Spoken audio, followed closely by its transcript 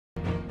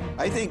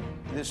I think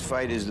this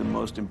fight is the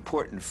most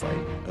important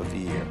fight of the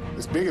year.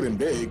 It's bigger than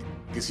big.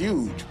 It's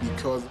huge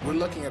because we're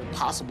looking at a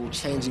possible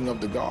changing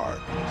of the guard.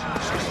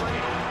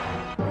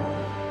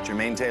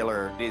 Jermain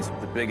Taylor is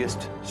the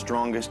biggest,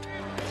 strongest,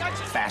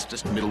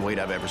 fastest middleweight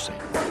I've ever seen.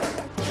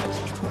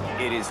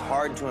 It is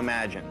hard to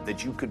imagine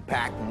that you could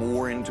pack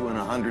more into an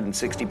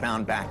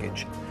 160-pound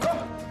package.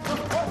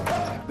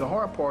 The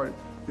hard part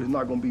is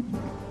not going to be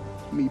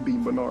me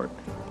beating Bernard.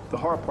 The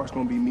hard part's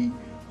going to be me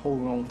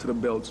holding on to the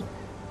belts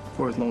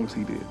for as long as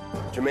he did.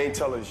 Jermain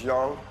Taylor is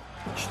young,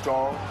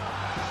 strong,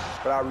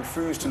 but I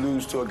refuse to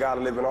lose to a guy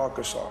that lives in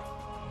Arkansas.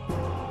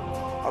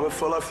 I'm a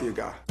Philadelphia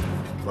guy.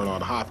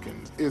 Bernard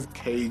Hopkins is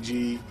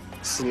cagey,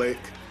 slick.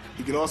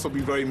 He can also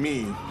be very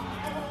mean.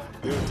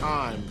 There are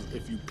times,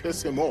 if you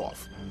piss him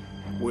off,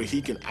 where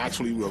he can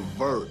actually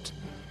revert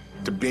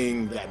to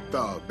being that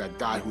thug, that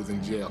guy who's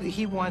in jail.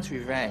 He wants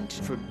revenge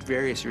for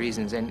various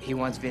reasons, and he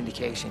wants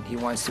vindication. He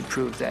wants to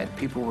prove that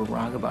people were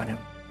wrong about him.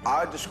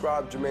 I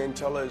describe Jermain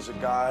Taylor as a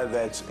guy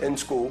that's in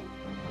school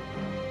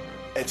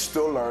and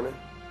still learning.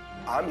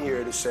 I'm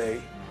here to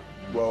say,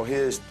 well,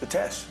 here's the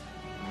test.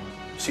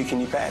 See, can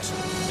you pass it?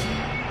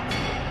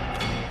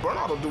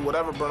 Bernard will do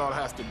whatever Bernard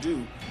has to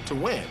do to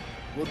win.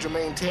 Will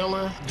Jermain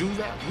Taylor do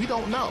that? We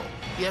don't know.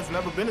 He has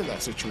never been in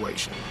that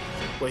situation.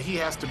 But he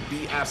has to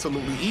be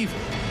absolutely evil.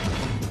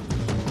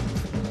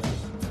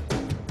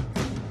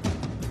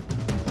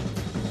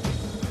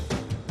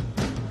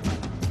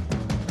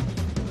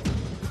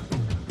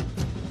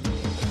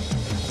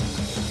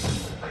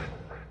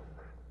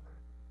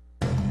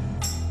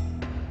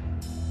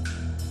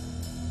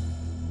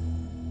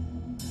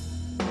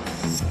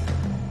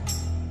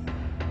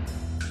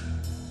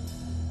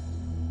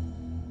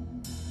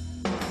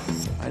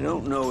 I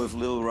don't know if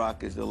Little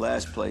Rock is the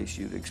last place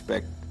you'd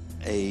expect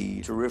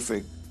a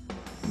terrific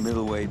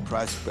middleweight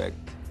prospect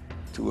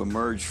to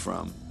emerge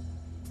from.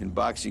 In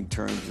boxing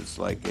terms, it's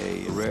like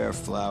a rare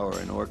flower,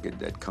 an orchid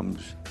that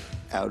comes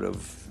out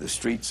of the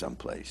street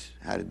someplace.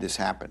 How did this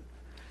happen?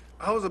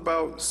 I was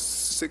about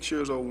 6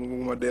 years old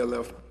when my dad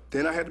left.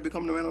 Then I had to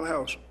become the man of the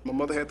house. My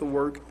mother had to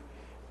work,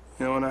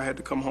 and I had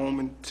to come home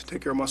and to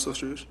take care of my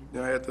sisters.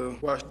 I had to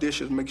wash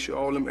dishes, make sure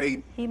all of them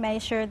ate. He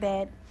made sure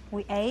that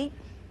we ate,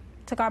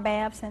 took our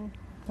baths, and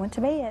went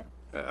to bed.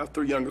 I have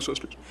 3 younger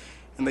sisters,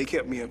 and they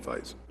kept me in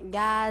fights.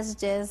 Guys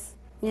just,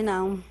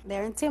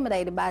 they're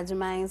intimidated by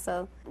Jermain,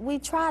 so we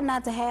tried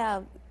not to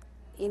have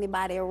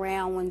anybody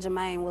around when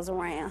Jermain was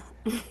around.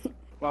 When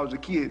I was a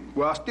kid,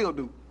 well, I still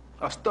do.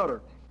 I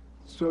stutter.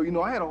 So,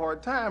 I had a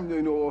hard time,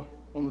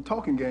 on the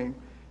talking game.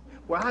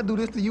 Well, I do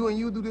this to you and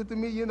you do this to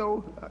me,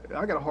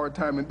 I got a hard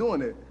time in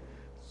doing it.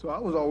 So I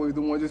was always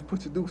the one just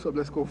put your dukes up,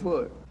 let's go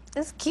for it.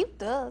 It's cute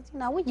to us,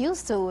 we're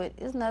used to it.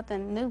 It's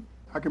nothing new.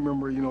 I can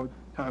remember,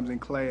 times in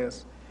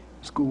class,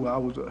 school, I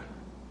was,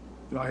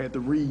 I had to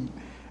read,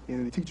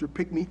 and the teacher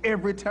picked me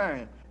every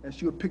time. And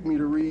she would pick me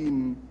to read,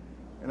 and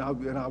I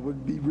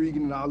would be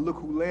reading, and I'd look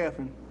who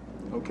laughing.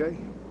 Okay.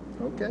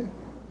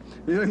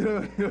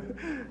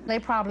 They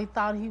probably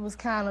thought he was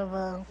kind of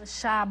a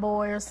shy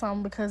boy or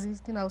something because he,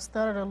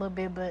 stuttered a little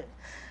bit, but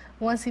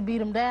once he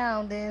beat him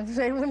down, then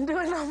they wouldn't do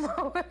it no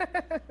more.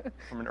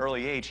 From an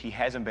early age, he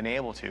hasn't been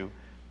able to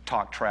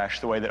talk trash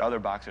the way that other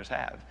boxers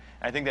have.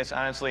 And I think that's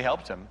honestly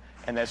helped him,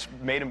 and that's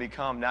made him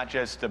become not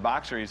just the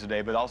boxer he is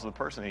today, but also the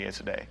person he is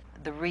today.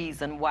 The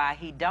reason why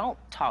he don't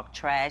talk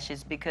trash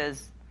is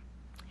because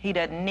he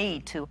doesn't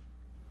need to.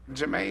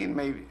 Jermain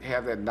may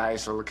have that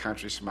nice little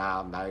country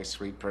smile, nice,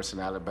 sweet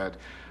personality, but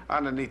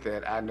underneath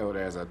that, I know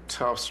there's a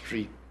tough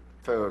street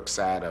thug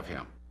side of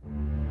him.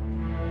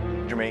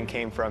 Jermain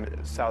came from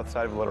the south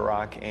side of Little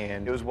Rock,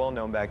 and it was well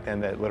known back then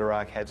that Little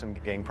Rock had some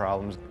gang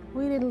problems.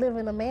 We didn't live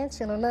in a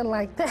mansion or nothing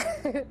like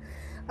that.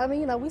 I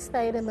mean, we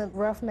stayed in a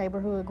rough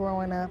neighborhood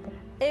growing up.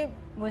 It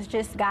was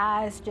just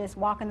guys just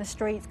walking the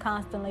streets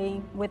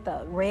constantly with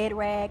a red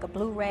rag, a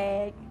blue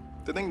rag.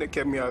 The thing that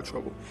kept me out of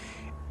trouble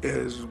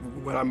is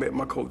when I met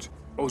my coach,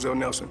 Ozell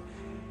Nelson.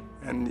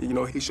 And,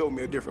 he showed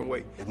me a different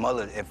way. His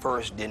mother at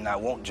first did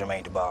not want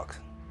Jermain to box.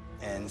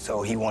 And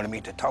so he wanted me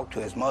to talk to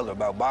his mother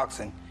about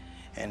boxing.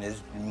 And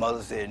his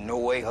mother said, no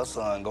way her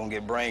son gonna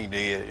get brain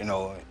dead,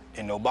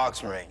 in no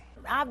boxing ring.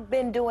 I've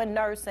been doing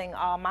nursing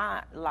all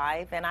my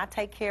life, and I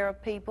take care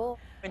of people.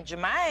 And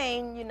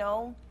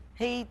Jermain,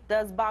 he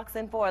does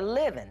boxing for a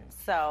living.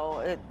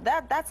 So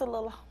that's a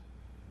little,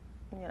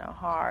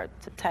 hard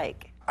to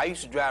take. I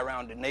used to drive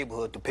around the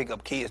neighborhood to pick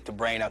up kids to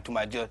bring out to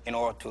my judge in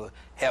order to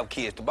have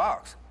kids to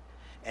box.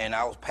 And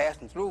I was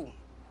passing through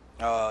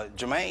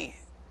Jermain's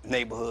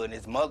neighborhood, and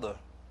his mother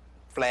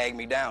flagged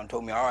me down,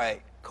 told me, all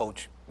right,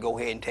 coach, go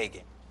ahead and take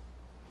it.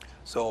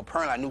 So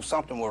apparently I knew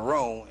something was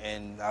wrong,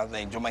 and I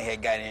think Jermain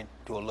had got into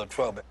a little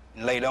trouble.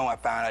 And later on, I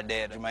found out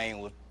that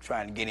Jermain was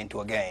trying to get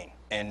into a gang.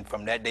 And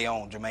from that day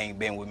on, Jermain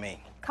been with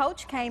me.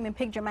 Coach came and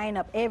picked Jermain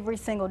up every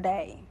single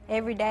day.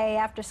 Every day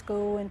after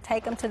school, and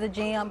take him to the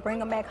gym, bring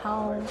him back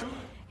home.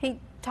 He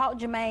taught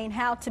Jermain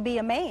how to be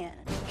a man.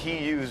 He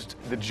used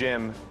the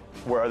gym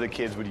where other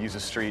kids would use the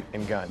street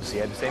and guns. He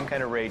had the same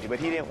kind of rage, but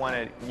he didn't want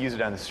to use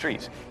it on the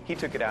streets. He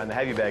took it out in the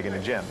heavy bag in the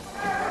gym.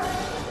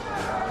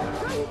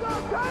 There you go,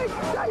 Jake!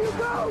 There you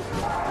go!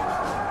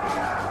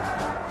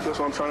 That's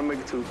what I'm trying to make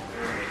it to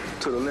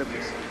the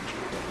Olympics.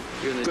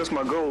 That's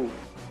my goal.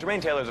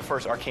 Jermain Taylor is the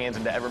first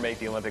Arkansan to ever make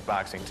the Olympic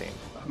boxing team.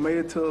 I made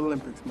it to the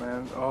Olympics,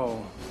 man.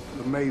 Oh,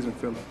 an amazing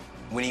feeling.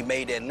 When he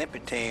made that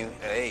Olympic team,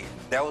 hey,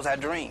 that was our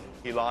dream.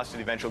 He lost to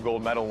the eventual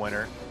gold medal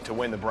winner to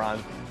win the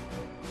bronze.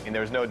 And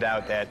there was no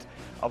doubt that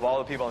of all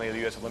the people on the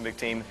U.S. Olympic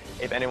team,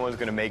 if anyone was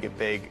going to make it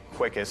big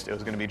quickest, it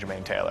was going to be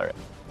Jermain Taylor.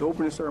 The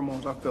opening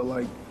ceremonies, I felt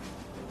like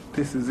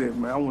this is it,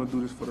 man. I want to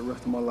do this for the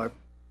rest of my life.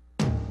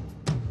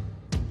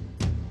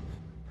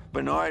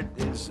 Bernard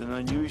is an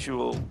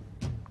unusual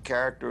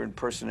character and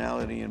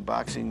personality in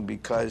boxing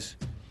because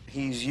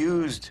he's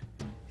used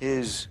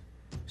his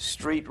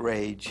street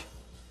rage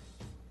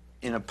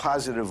in a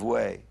positive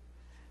way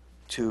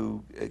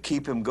to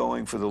keep him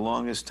going for the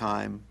longest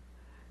time,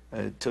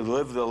 to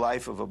live the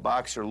life of a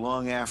boxer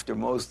long after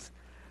most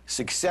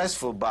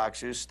successful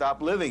boxers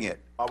stop living it.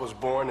 I was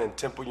born in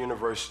Temple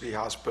University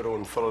Hospital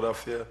in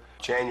Philadelphia,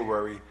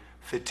 January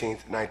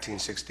 15th,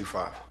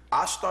 1965.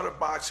 I started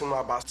boxing when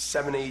I was about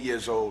 7, 8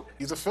 years old.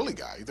 He's a Philly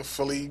guy. He's a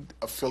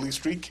Philly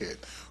street kid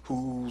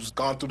who's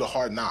gone through the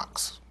hard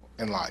knocks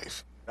in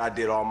life. I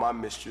did all my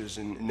mischiefs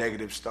and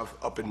negative stuff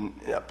up in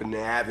the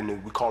avenue.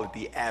 We call it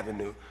the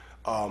avenue,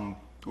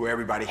 where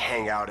everybody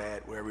hang out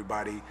at, where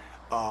everybody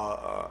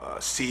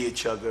see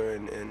each other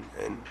and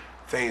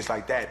things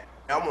like that.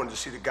 I wanted to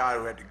see the guy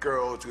who had the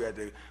girls, who had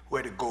the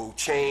gold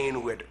chain,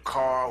 who had the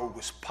car, who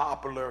was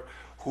popular,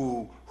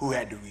 who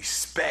had the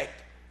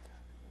respect.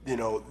 You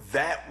know,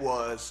 that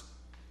was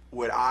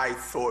what I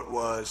thought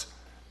was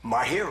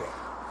my hero.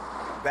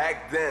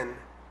 Back then,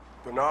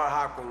 Bernard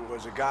Hopkins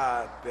was a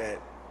guy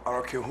that, I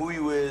don't care who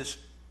you is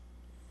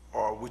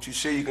or what you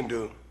say you can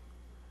do,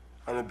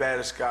 I'm the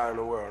baddest guy in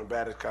the world, I'm the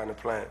baddest guy on the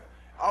planet.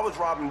 I was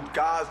robbing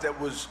guys that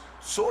was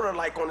sort of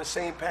like on the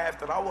same path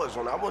that I was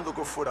on. I wasn't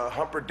looking for the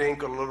humperdink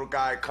or the little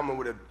guy coming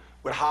with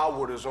high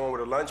waters on with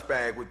a lunch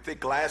bag with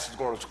thick glasses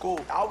going to school.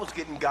 I was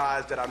getting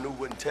guys that I knew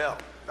wouldn't tell.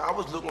 I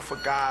was looking for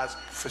guys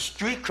for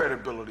street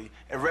credibility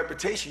and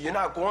reputation. You're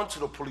not going to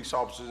the police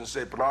officers and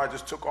say, Bernard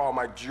just took all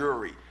my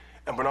jewelry,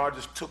 and Bernard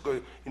just took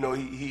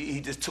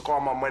he just took all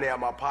my money out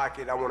of my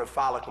pocket. I want to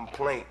file a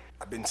complaint.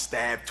 I've been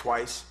stabbed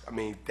twice. I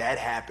mean, that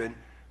happened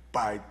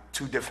by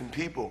 2 different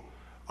people.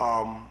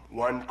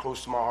 One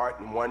close to my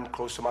heart and one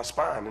close to my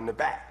spine in the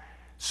back.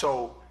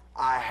 So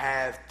I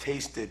have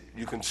tasted,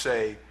 you can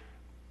say,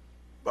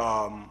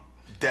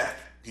 death.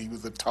 He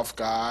was a tough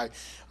guy,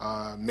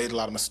 made a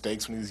lot of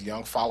mistakes when he was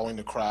young, following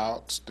the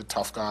crowds, the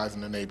tough guys in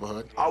the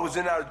neighborhood. I was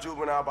in and out of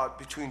juvenile about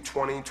between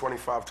 20 and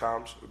 25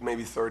 times,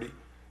 maybe 30,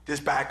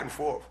 just back and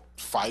forth.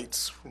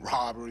 Fights,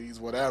 robberies,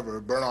 whatever.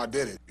 Bernard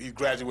did it. He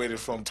graduated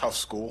from tough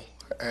school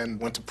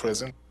and went to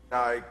prison.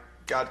 I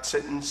got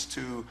sentenced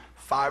to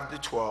 5 to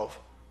 12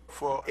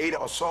 for 8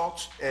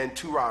 assaults and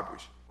 2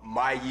 robberies.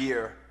 My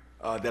year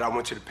that I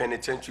went to the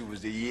penitentiary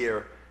was the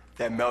year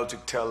that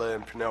Meldrick Teller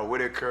and Pernell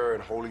Whitaker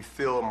and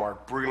Holyfield,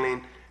 Mark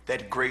Breland,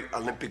 that great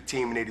Olympic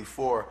team in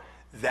 '84,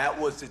 that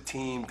was the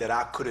team that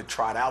I could have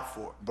tried out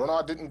for.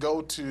 Bernard didn't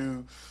go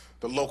to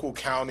the local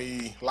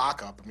county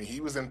lockup. I mean, he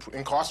was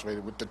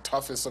incarcerated with the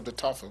toughest of the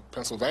tough of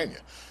Pennsylvania.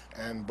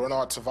 And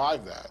Bernard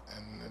survived that.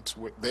 And it's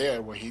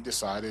there where he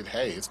decided,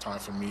 hey, it's time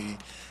for me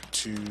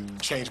to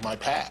change my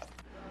path.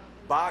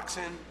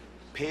 Boxing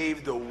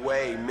paved the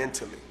way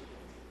mentally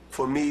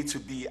for me to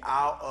be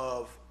out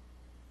of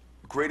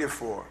graded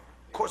for.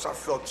 Of course, I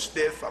felt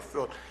stiff. I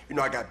felt,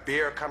 I got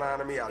beer kind of out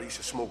of me. I used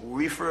to smoke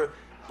reefer.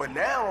 But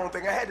now, the only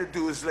thing I had to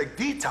do is like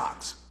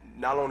detox.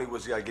 Not only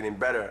was I getting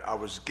better, I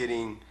was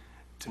getting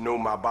to know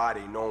my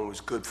body, knowing what's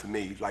good for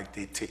me, like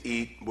to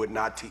eat, what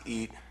not to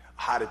eat,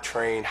 how to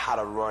train, how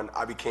to run.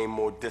 I became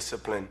more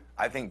disciplined.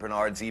 I think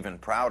Bernard's even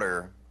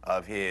prouder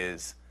of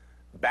his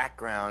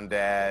background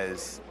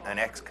as an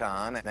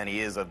ex-con than he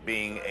is of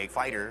being a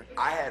fighter.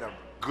 I had a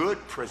good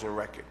prison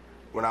record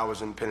when I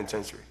was in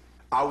penitentiary.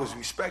 I was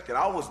respected.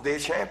 I was their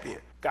champion.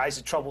 Guy's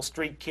a troubled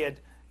street kid.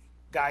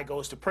 Guy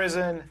goes to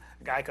prison.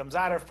 Guy comes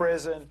out of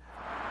prison.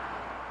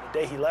 The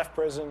day he left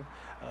prison,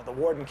 the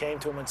warden came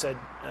to him and said,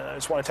 I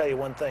just want to tell you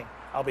one thing.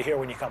 I'll be here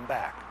when you come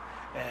back.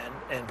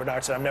 And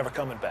Bernard said, I'm never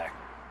coming back.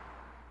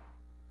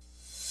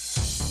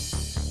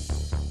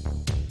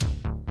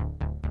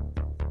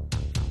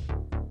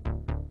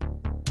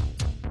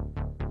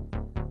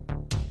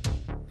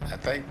 I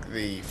think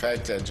the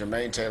fact that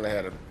Jermain Taylor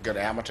had a good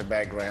amateur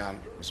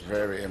background was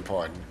very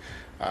important.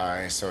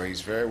 So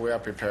he's very well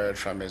prepared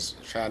from his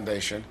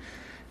foundation.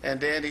 And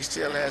then he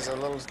still has a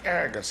little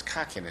arrogance,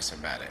 cockiness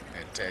about him.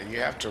 You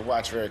have to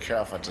watch very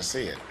careful to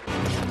see it.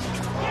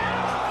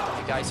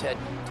 The guy's had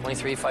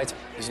 23 fights.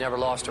 He's never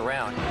lost a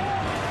round.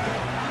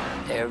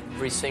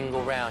 Every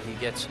single round he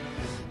gets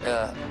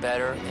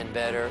better and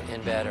better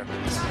and better.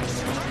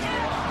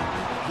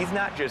 He's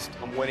not just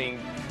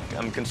winning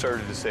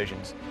conservative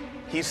decisions.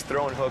 He's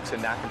throwing hooks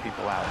and knocking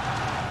people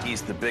out.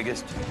 He's the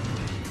biggest,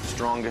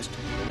 strongest,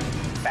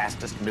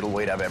 fastest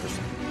middleweight I've ever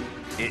seen.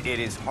 It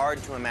is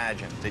hard to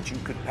imagine that you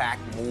could pack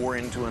more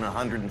into an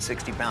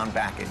 160-pound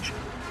package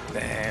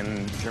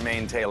than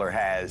Jermain Taylor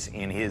has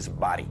in his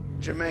body.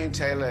 Jermain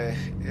Taylor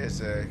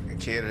is a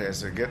kid who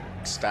has a good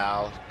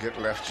style, good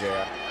left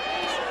jab,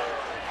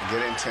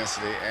 good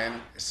intensity,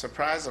 and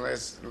surprisingly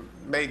has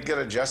made good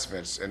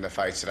adjustments in the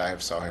fights that I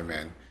have saw him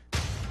in.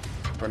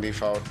 When he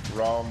fought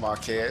Raul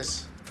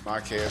Marquez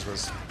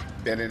was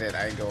bending at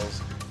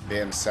angles,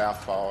 being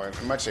southpaw,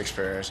 and much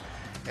experience.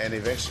 And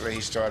eventually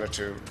he started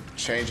to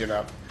change it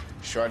up,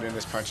 shortening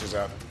his punches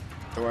up,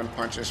 throwing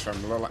punches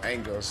from little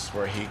angles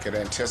where he could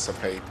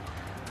anticipate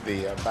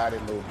the body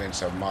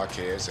movements of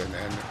Marquez and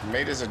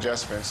made his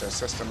adjustments and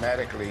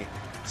systematically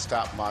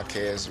stopped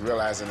Marquez,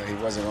 realizing that he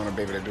wasn't going to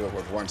be able to do it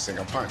with one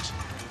single punch.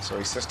 So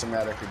he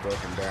systematically broke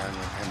him down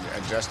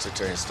and adjusted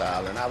to his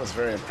style, and I was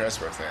very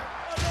impressed with that.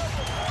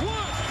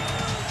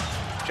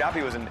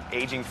 Joppy was an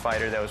aging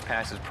fighter that was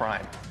past his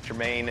prime.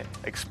 Jermain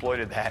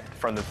exploited that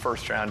from the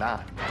first round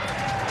on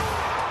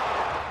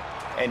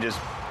and just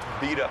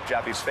beat up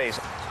Joppy's face.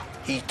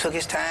 He took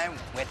his time,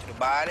 went to the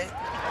body,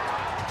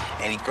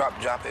 and he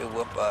dropped Joppy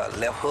with a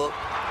left hook.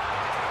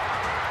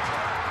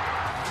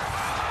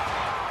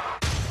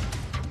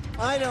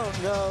 I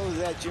don't know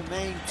that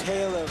Jermain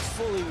Taylor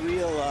fully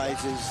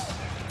realizes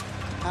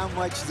how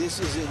much this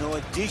is an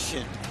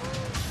audition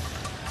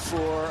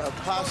for a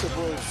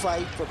possible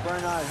fight for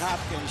Bernard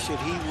Hopkins should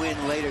he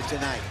win later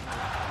tonight.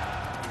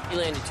 He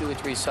landed 2 or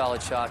 3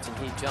 solid shots, and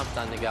he jumped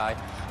on the guy,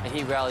 and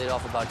he rallied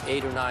off about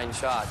 8 or 9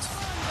 shots.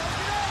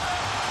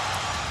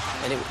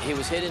 And he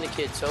was hitting the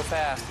kid so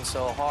fast and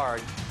so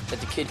hard that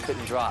the kid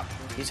couldn't drop.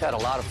 He's had a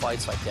lot of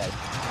fights like that.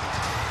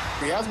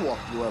 He has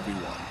walked through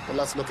everyone, but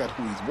let's look at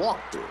who he's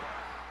walked through.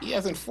 He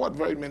hasn't fought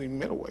very many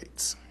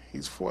middleweights.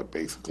 He's fought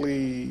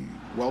basically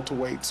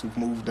welterweights who've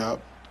moved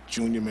up,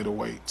 junior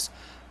middleweights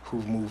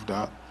who've moved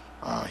up.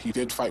 He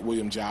did fight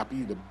William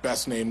Joppy, the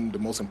best name, the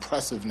most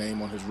impressive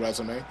name on his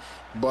resume,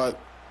 but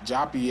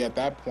Joppy at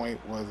that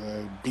point was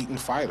a beaten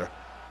fighter.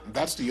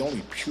 That's the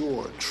only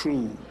pure,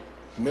 true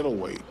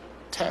middleweight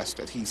test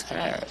that he's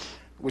had,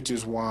 which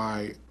is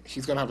why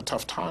he's going to have a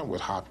tough time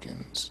with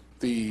Hopkins.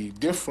 The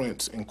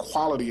difference in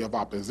quality of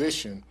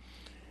opposition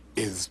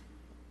is,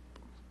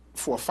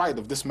 for a fight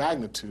of this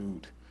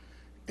magnitude,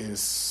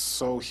 is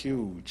so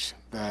huge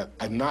that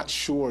I'm not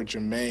sure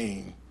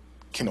Jermain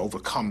can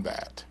overcome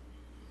that.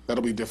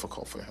 That'll be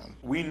difficult for him.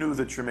 We knew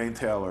that Jermain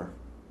Taylor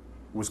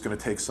was going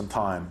to take some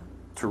time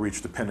to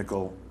reach the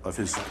pinnacle of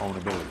his own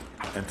ability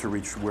and to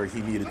reach where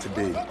he needed to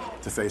be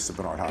to face the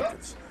Bernard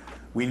Hopkins.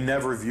 We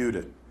never viewed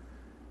it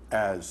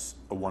as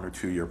a 1 or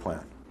 2 year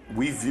plan.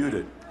 We viewed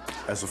it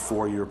as a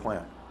 4-year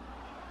plan.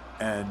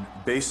 And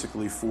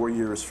basically 4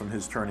 years from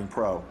his turning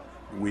pro,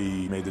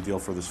 we made the deal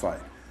for this fight.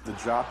 The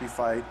Joppy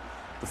fight,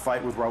 the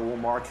fight with Raul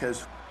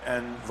Marquez,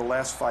 and the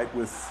last fight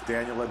with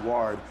Daniel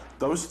Edouard,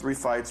 those 3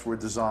 fights were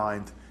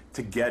designed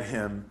to get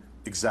him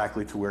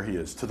exactly to where he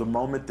is, to the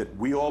moment that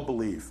we all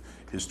believe,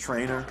 his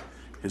trainer,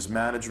 his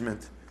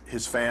management,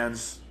 his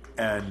fans,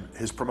 and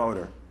his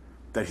promoter,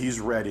 that he's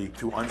ready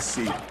to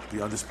unseat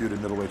the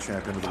undisputed middleweight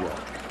champion of the world.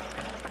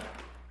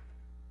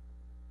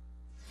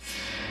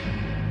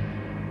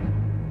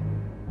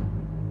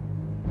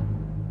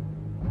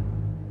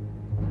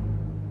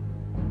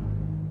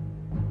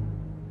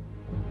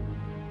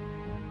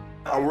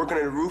 I'm working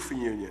at a roofing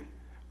union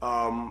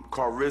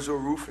called Rizzo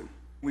Roofing.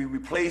 We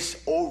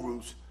replace old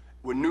roofs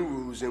with new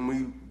roofs, and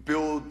we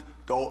build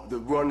the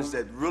ones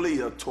that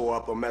really are tore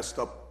up or messed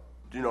up.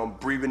 You know,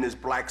 breathing this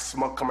black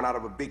smoke coming out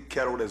of a big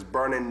kettle that's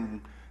burning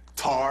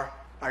tar.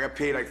 I got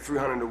paid like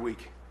 $300 a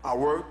week. I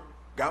worked,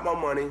 got my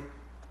money,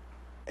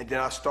 and then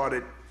I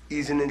started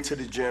easing into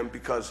the gym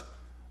because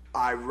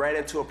I ran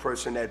into a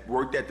person that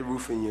worked at the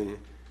roofing union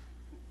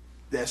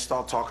that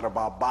started talking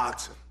about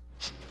boxing.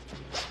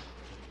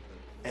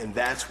 And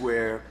that's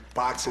where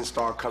boxing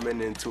started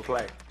coming into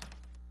play.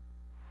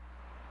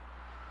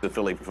 The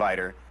Philly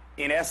fighter,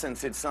 in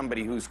essence, it's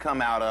somebody who's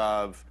come out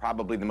of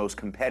probably the most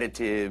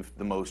competitive,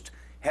 the most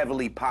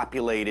heavily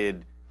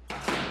populated,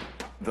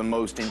 the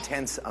most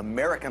intense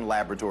American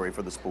laboratory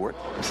for the sport.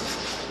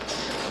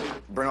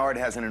 Bernard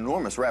has an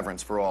enormous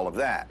reverence for all of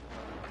that.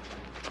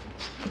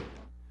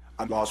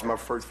 I lost my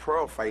first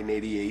pro fight in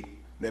 '88,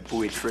 met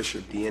Bowie Fischer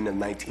at the end of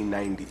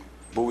 1990.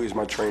 Bowie is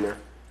my trainer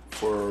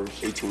for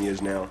 18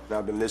 years now. And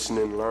I've been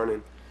listening and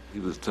learning. He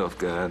was a tough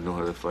guy, knew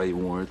how to fight, he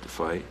wanted to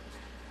fight,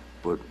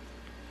 but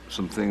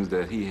some things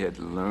that he had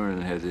to learn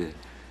and had to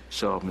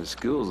sharpen his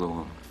skills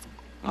on,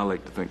 I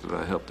like to think that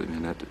I helped him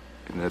in that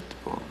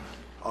department.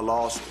 I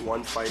lost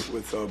one fight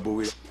with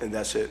Bowie, and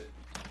that's it.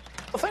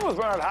 The thing with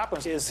Bernard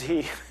Hopkins is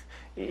he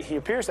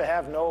appears to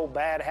have no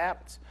bad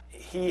habits.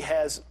 He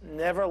has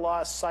never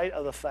lost sight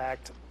of the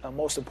fact,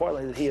 most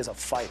importantly, that he is a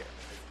fighter.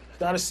 He's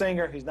not a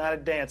singer, he's not a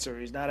dancer,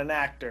 he's not an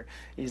actor,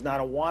 he's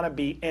not a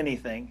wannabe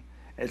anything,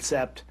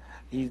 except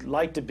he'd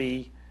like to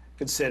be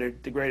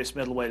considered the greatest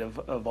middleweight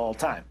of all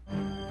time.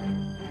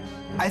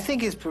 I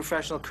think his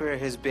professional career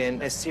has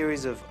been a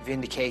series of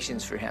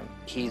vindications for him.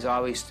 He's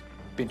always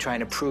been trying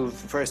to prove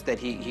first that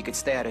he could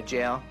stay out of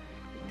jail,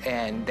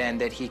 and then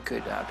that he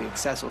could be a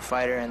successful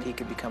fighter and he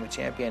could become a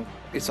champion.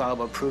 It's all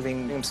about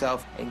proving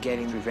himself and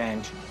getting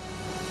revenge.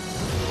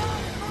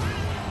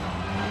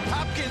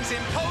 Hopkins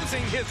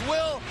imposing his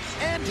will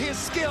and his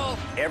skill.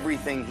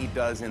 Everything he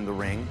does in the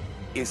ring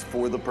is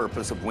for the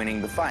purpose of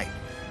winning the fight.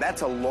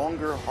 That's a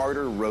longer,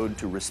 harder road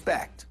to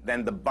respect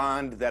than the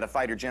bond that a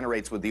fighter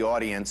generates with the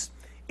audience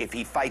if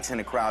he fights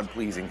in a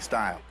crowd-pleasing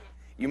style.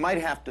 You might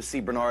have to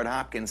see Bernard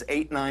Hopkins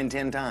 8, 9,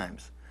 10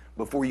 times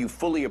before you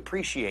fully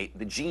appreciate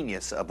the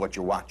genius of what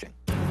you're watching.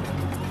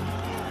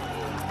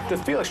 The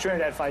Felix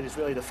Trinidad fight is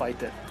really the fight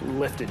that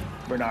lifted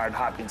Bernard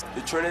Hopkins.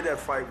 The Trinidad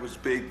fight was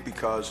big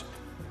because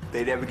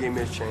they never gave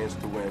me a chance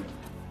to win.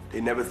 They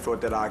never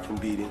thought that I can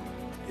beat him.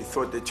 They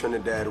thought that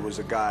Trinidad was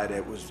a guy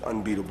that was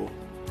unbeatable.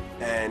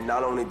 And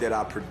not only did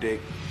I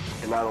predict,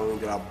 and not only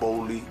did I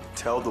boldly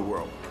tell the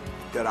world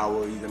that I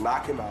will either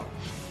knock him out,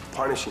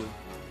 punish him,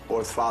 or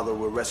his father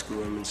will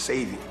rescue him and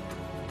save him.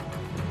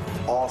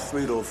 All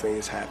three of those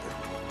things happened.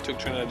 Took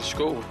Trinidad to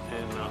school,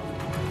 and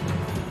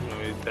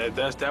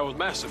that was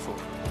masterful.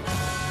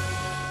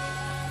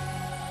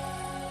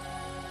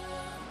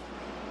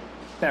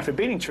 After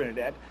beating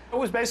Trinidad, it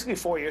was basically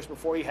 4 years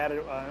before he had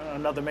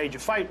another major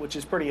fight, which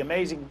is pretty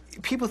amazing.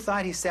 People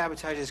thought he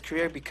sabotaged his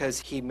career because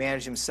he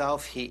managed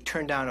himself. He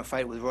turned down a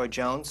fight with Roy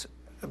Jones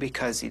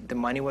because the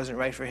money wasn't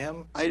right for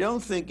him. I don't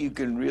think you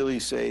can really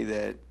say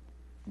that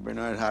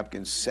Bernard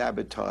Hopkins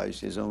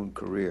sabotaged his own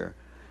career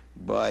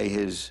by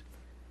his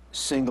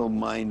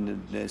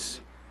single-mindedness,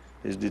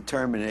 his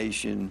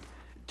determination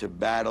to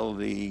battle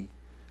the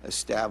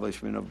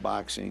establishment of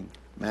boxing,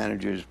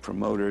 managers,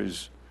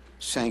 promoters,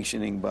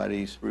 sanctioning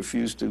bodies,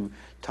 refused to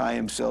tie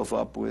himself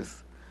up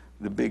with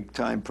the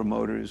big-time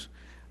promoters,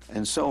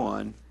 and so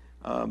on.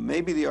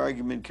 Maybe the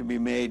argument can be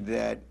made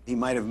that he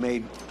might have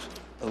made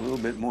a little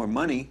bit more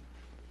money.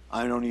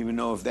 I don't even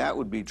know if that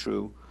would be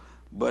true.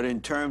 But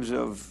in terms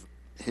of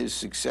his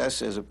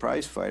success as a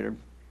prize fighter,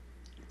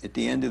 at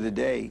the end of the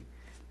day,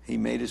 he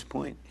made his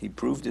point. He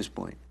proved his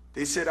point.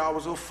 They said I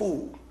was a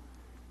fool.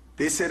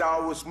 They said I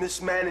was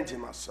mismanaging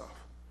myself.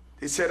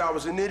 They said I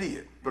was an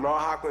idiot.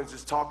 Bernard Hopkins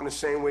is talking the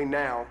same way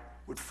now,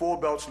 with 4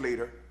 belts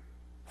later,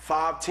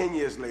 5, 10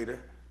 years later,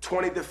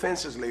 20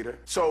 defenses later.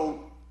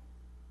 So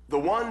the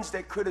ones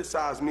that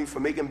criticize me for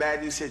making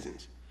bad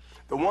decisions,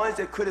 the ones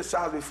that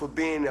criticize me for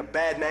being a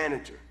bad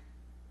manager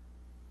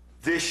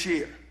this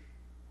year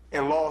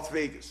in Las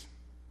Vegas,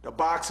 the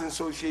Boxing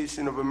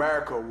Association of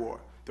America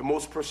Award, the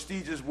most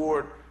prestigious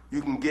award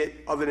you can get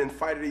other than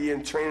Fighter of the Year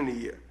and Trainer of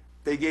the Year.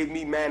 They gave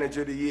me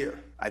Manager of the Year.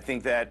 I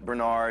think that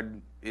Bernard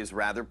is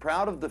rather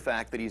proud of the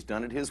fact that he's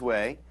done it his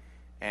way,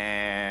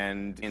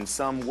 and in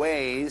some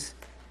ways,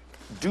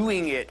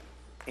 doing it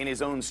in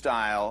his own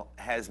style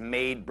has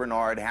made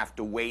Bernard have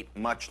to wait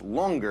much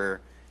longer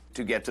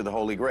to get to the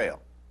Holy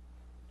Grail.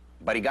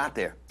 But he got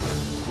there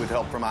with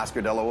help from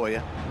Oscar De La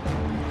Hoya.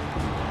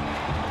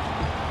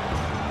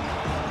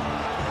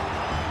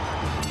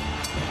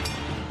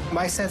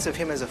 My sense of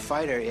him as a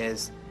fighter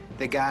is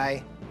the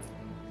guy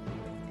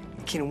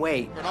can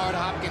wait. Bernard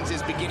Hopkins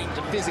is beginning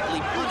to physically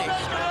punish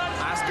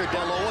Oscar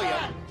De La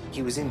Hoya.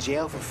 He was in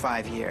jail for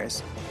 5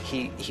 years.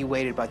 He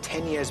waited about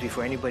 10 years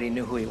before anybody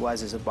knew who he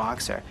was as a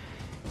boxer.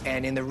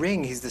 And in the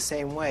ring, he's the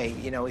same way.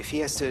 You know, if he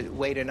has to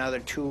wait another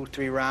 2,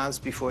 3 rounds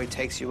before he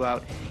takes you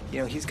out, you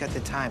know, he's got the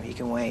time. He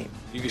can wait.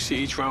 You can see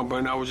each round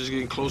Bernard was just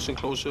getting closer and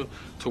closer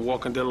to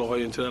walking De La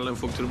Hoya until that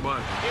left hook to the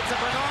body. It's a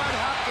Bernard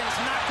Hopkins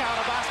knockout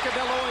of Oscar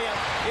De La Hoya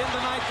in the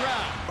 9th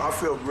round. I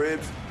felt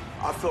ribs.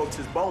 I felt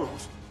his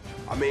bones.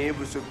 I mean, it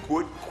was a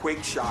good,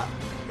 quick shot.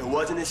 It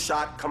wasn't a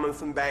shot coming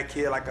from back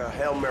here like a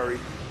Hail Mary.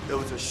 It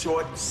was a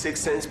short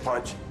 6-inch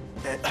punch,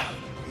 and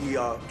he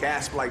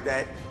gasped like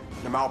that,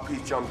 and the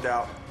mouthpiece jumped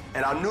out.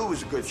 And I knew it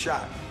was a good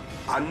shot.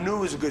 I knew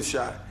it was a good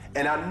shot.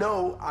 And I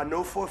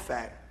know for a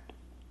fact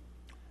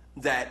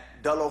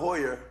that De La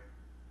Hoya,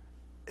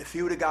 if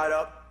he would have got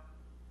up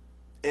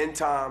in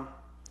time,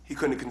 he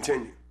couldn't have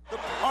continued. The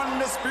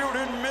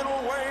undisputed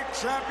middleweight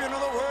champion of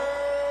the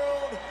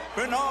world,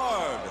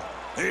 Bernard,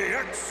 the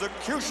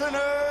Executioner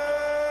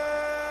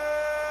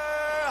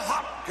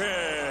Hopkins.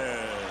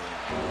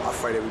 I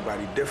fight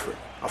everybody different.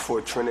 I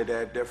fought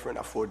Trinidad different.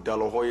 I fought De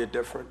La Hoya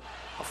different.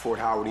 I fought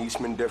Howard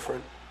Eastman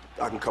different.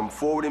 I can come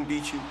forward and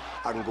beat you.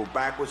 I can go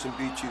backwards and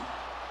beat you.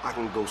 I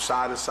can go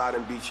side to side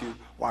and beat you.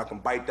 Or I can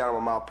bite down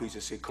on my mouthpiece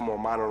and say, come on,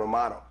 mano a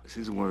mano.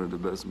 He's one of the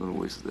best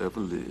middleweights that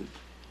ever lived.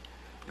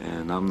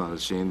 And I'm not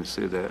ashamed to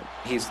say that.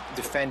 He's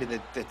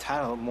defended the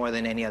title more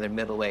than any other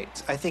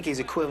middleweight. I think he's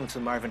equivalent to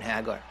Marvin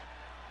Hagler.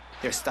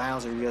 Their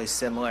styles are really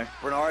similar.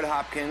 Bernard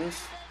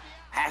Hopkins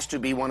has to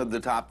be one of the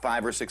top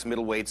 5 or 6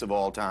 middleweights of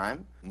all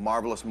time.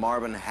 Marvelous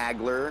Marvin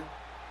Hagler,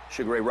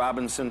 Sugar Ray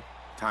Robinson,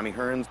 Tommy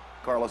Hearns,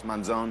 Carlos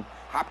Monzon.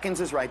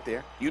 Hopkins is right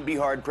there. You'd be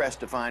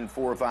hard-pressed to find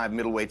 4 or 5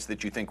 middleweights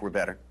that you think were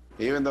better.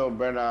 Even though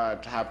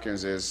Bernard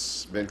Hopkins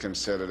has been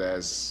considered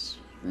as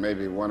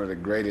maybe one of the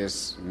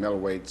greatest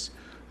middleweights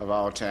of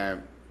all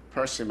time,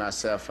 personally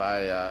myself,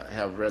 I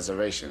have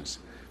reservations.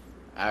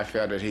 I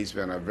felt that he's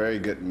been a very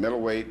good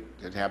middleweight.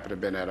 It happened to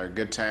have been at a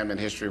good time in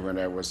history when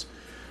there was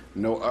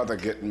no other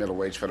good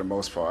middleweights for the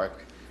most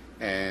part.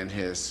 And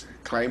his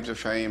claim to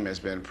fame has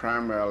been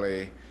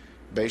primarily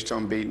based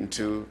on beating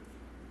 2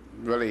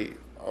 really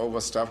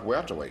overstuffed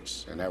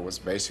welterweights, and that was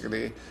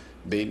basically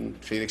beating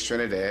Felix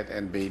Trinidad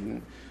and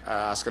beating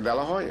Oscar De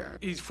La Hoya.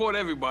 He's fought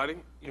everybody.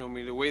 You know, I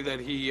mean, the way that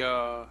he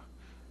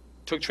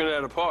took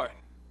Trinidad apart,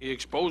 he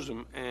exposed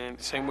him, and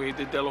the same way he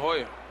did De La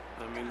Hoya.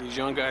 I mean, these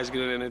young guys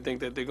get in there and think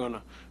that they're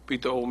gonna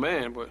beat the old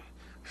man, but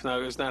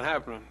it's not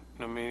happening.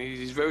 I mean,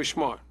 he's very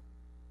smart.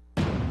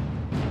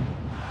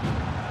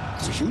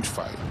 It's a huge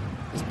fight.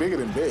 It's bigger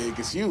than big.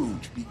 It's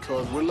huge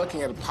because we're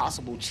looking at a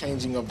possible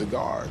changing of the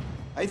guard.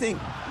 I think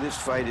this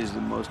fight is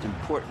the most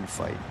important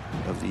fight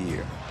of the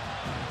year.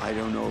 I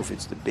don't know if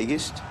it's the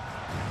biggest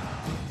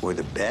or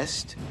the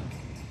best,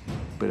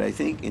 but I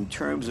think in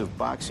terms of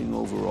boxing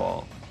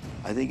overall,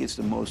 I think it's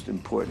the most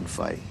important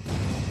fight.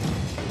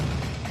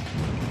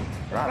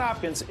 Bernard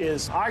Hopkins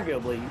is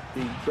arguably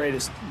the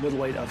greatest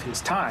middleweight of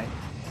his time.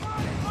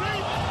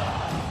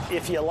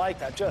 If you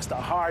like just a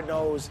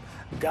hard-nosed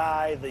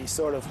guy that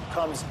sort of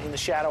comes in the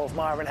shadow of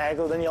Marvin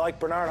Hagler, then you like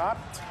Bernard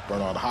Hopkins.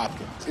 Bernard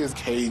Hopkins is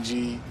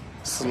cagey,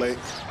 slick.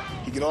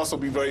 He can also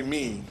be very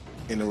mean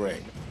in the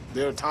ring.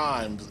 There are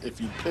times, if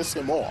you piss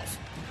him off,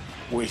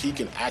 where he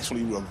can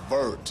actually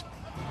revert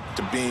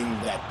to being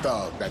that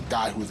thug, that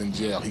guy who's in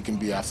jail. He can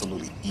be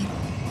absolutely evil.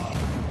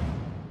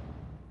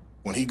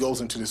 When he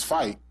goes into this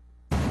fight,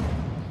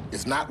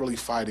 it's not really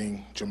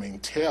fighting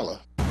Jermain Taylor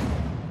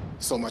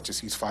so much as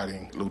he's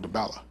fighting Lou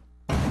DiBella.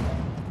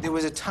 There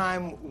was a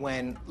time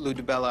when Lou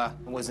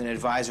DiBella was an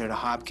advisor to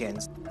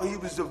Hopkins. He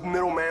was the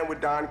middleman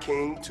with Don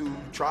King to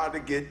try to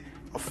get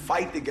a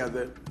fight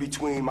together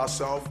between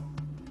myself,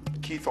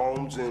 Keith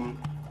Holmes,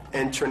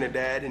 and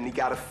Trinidad, and he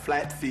got a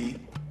flat fee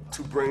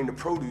to bring the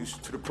produce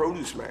to the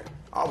produce man.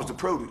 I was the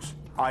produce.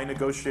 I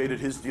negotiated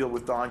his deal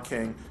with Don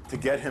King to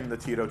get him the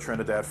Tito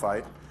Trinidad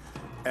fight.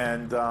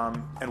 And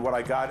what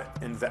I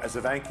got as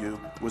a thank you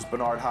was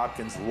Bernard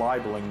Hopkins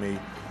libeling me,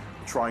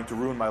 trying to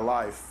ruin my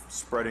life,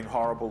 spreading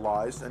horrible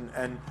lies.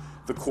 And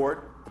the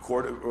court,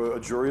 a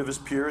jury of his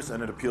peers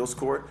and an appeals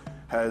court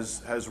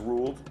has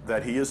ruled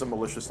that he is a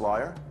malicious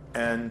liar,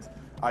 and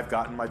I've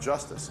gotten my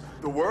justice.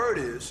 The word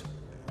is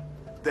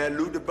that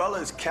Lou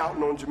DiBella is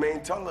counting on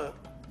Jermain Taylor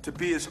to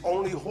be his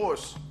only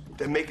horse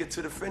that make it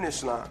to the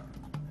finish line.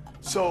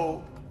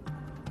 So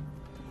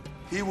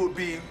he will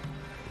be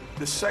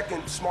the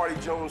second Smarty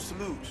Jones to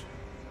lose.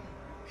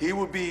 He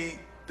will be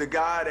the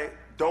guy that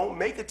don't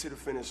make it to the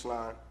finish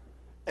line.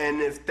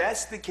 And if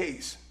that's the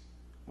case,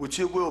 which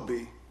it will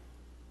be,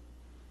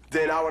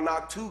 then I will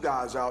knock two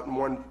guys out in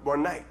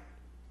one night.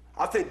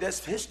 I think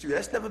that's history.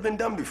 That's never been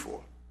done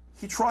before.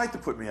 He tried to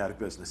put me out of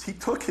business. He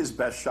took his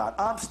best shot.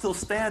 I'm still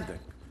standing.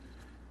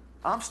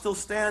 I'm still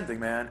standing,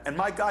 man. And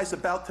my guy's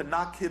about to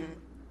knock him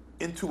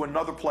into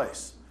another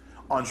place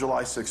on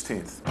July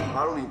 16th.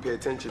 I don't even pay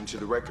attention to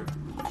the record.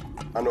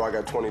 I know I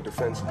got 20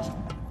 defenses,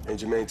 and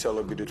Jermain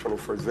Taylor will be the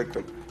 21st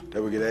victim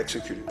that will get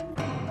executed.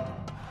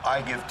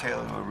 I give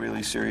Taylor a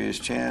really serious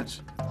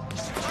chance.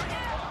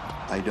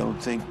 I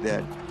don't think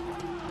that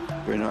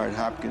Bernard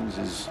Hopkins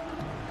has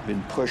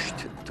been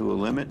pushed to a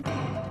limit.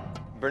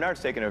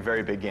 Bernard's taken a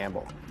very big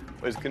gamble.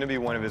 It was going to be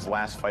one of his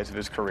last fights of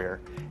his career,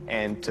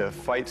 and to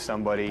fight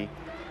somebody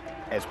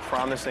as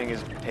promising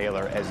as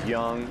Taylor, as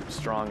young,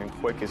 strong, and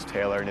quick as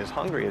Taylor, and as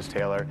hungry as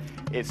Taylor,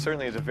 it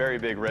certainly is a very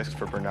big risk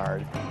for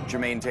Bernard.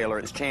 Jermain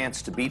Taylor's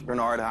chance to beat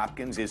Bernard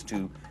Hopkins is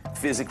to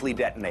physically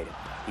detonate him.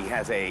 He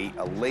has a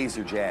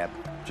laser jab,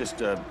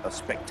 just a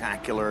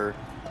spectacular,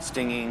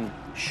 stinging,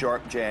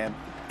 sharp jab.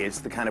 It's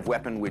the kind of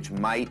weapon which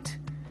might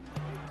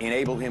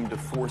enable him to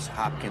force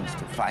Hopkins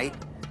to fight.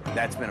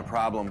 That's been a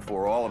problem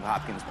for all of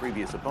Hopkins'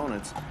 previous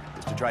opponents,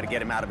 is to try to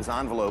get him out of his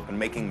envelope and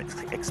make him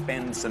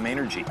expend some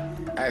energy.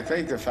 I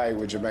think the fight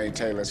with Jermain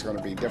Taylor is going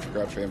to be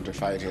difficult for him to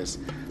fight his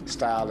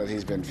style that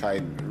he's been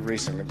fighting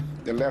recently.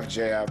 The left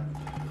jab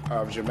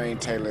of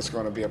Jermain Taylor is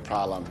going to be a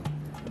problem.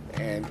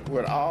 And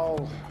with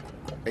all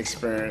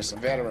experienced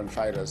veteran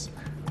fighters,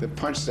 the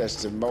punch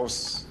that's the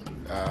most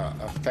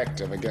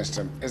effective against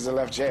him is the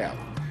left jab,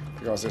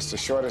 because it's the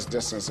shortest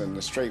distance in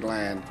the straight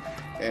line.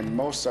 And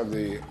most of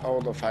the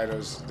older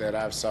fighters that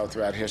I've saw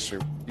throughout history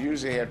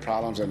usually had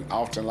problems and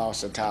often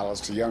lost their titles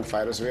to young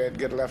fighters who had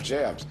good left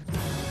jabs.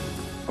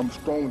 I'm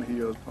strong in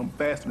here. I'm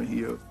fast in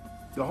here.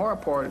 The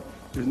hard part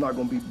is not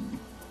going to be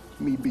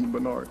me beating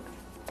Bernard.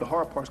 The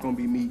hard part's going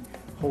to be me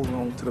holding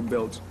on to the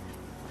belts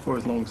for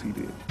as long as he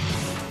did.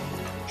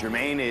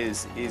 Jermain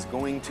is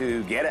going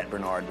to get at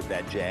Bernard with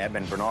that jab,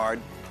 and Bernard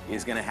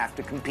is going to have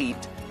to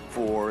compete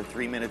for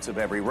 3 minutes of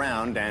every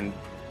round, and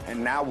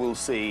now we'll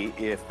see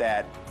if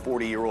that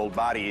 40-year-old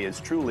body is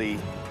truly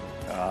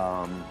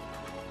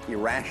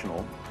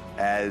irrational,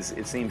 as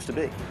it seems to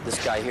be.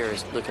 This guy here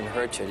is looking to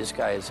hurt you. This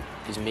guy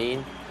he's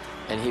mean,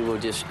 and he will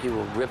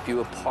rip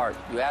you apart.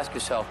 You ask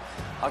yourself,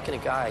 how can a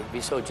guy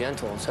be so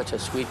gentle and such a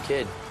sweet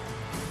kid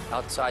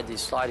outside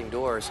these sliding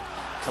doors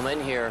come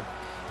in here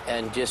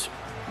and just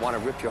want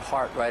to rip your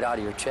heart right out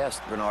of your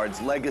chest?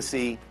 Bernard's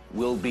legacy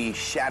will be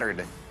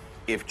shattered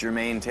if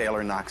Jermain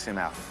Taylor knocks him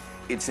out.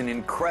 It's an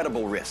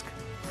incredible risk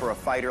for a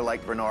fighter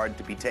like Bernard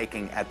to be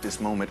taking at this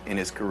moment in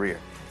his career,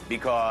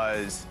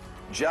 because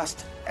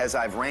just as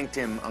I've ranked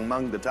him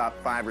among the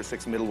top 5 or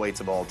 6 middleweights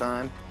of all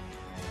time,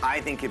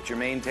 I think if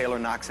Jermain Taylor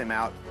knocks him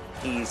out,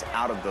 he's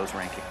out of those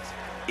rankings.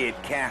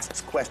 It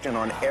casts question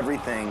on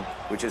everything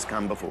which has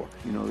come before.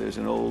 You know, there's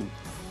an old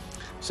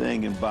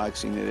saying in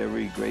boxing that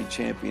every great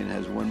champion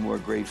has one more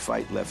great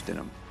fight left in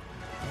him.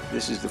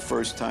 This is the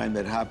first time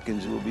that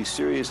Hopkins will be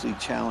seriously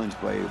challenged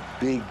by a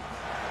big,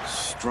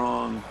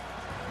 strong,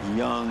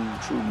 young,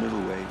 true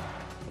middleweight.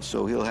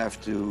 So he'll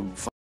have to